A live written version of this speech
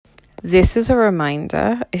This is a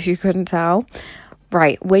reminder, if you couldn't tell.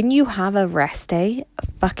 Right, when you have a rest day,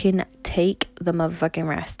 fucking take the motherfucking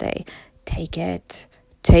rest day. Take it.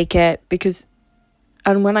 Because,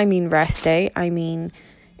 and when I mean rest day, I mean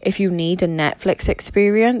if you need a Netflix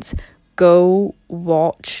experience, go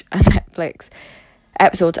watch a Netflix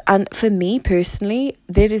episode. And for me personally,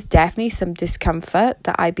 there is definitely some discomfort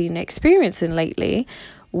that I've been experiencing lately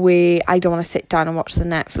where I don't want to sit down and watch the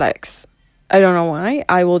Netflix. I don't know why.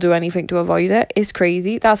 I will do anything to avoid it. It's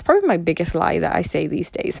crazy. That's probably my biggest lie that I say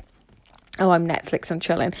these days. Oh, I'm Netflix and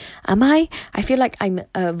chilling. Am I? I feel like I'm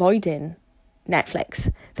avoiding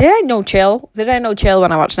Netflix. There ain't no chill when I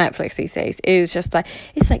watch Netflix these days. It is just like,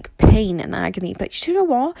 it's like pain and agony. But you know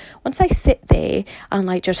what? Once I sit there and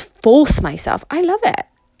like just force myself, I love it.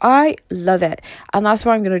 And that's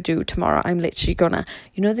what I'm going to do tomorrow. I'm literally going to,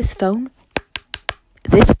 this phone,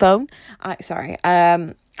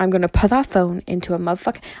 I'm going to put that phone into I'm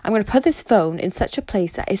going to put this phone in such a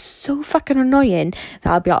place that is so fucking annoying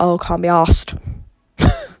that I'll be like, oh, can't be arsed.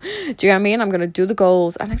 Do you know what I mean? I'm going to do the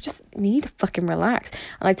goals and I just need to fucking relax.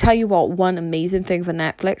 And I tell you what, one amazing thing for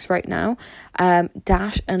Netflix right now,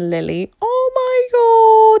 Dash and Lily. Oh my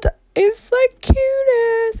God. It's the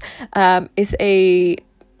cutest.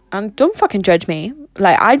 And don't fucking judge me.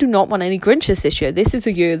 Like, I do not want any Grinches this year. This is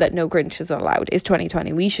a year that no Grinches are allowed. It's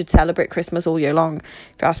 2020. We should celebrate Christmas all year long.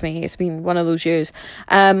 If you ask me, it's been one of those years.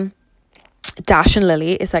 Dash and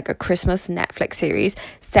Lily is like a Christmas Netflix series.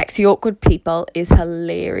 Sexy Awkward People is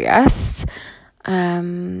hilarious.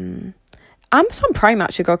 Amazon Prime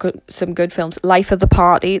actually got some good films. Life of the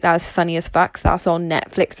Party, that's funny as fuck. That's on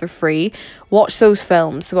Netflix for free. Watch those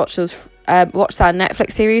films. Watch that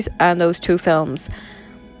Netflix series and those two films.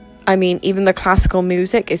 I mean, even the classical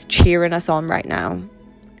music is cheering us on right now.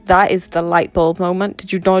 That is the light bulb moment.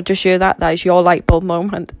 Did you not just hear that? That is your light bulb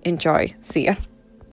moment. Enjoy. See ya.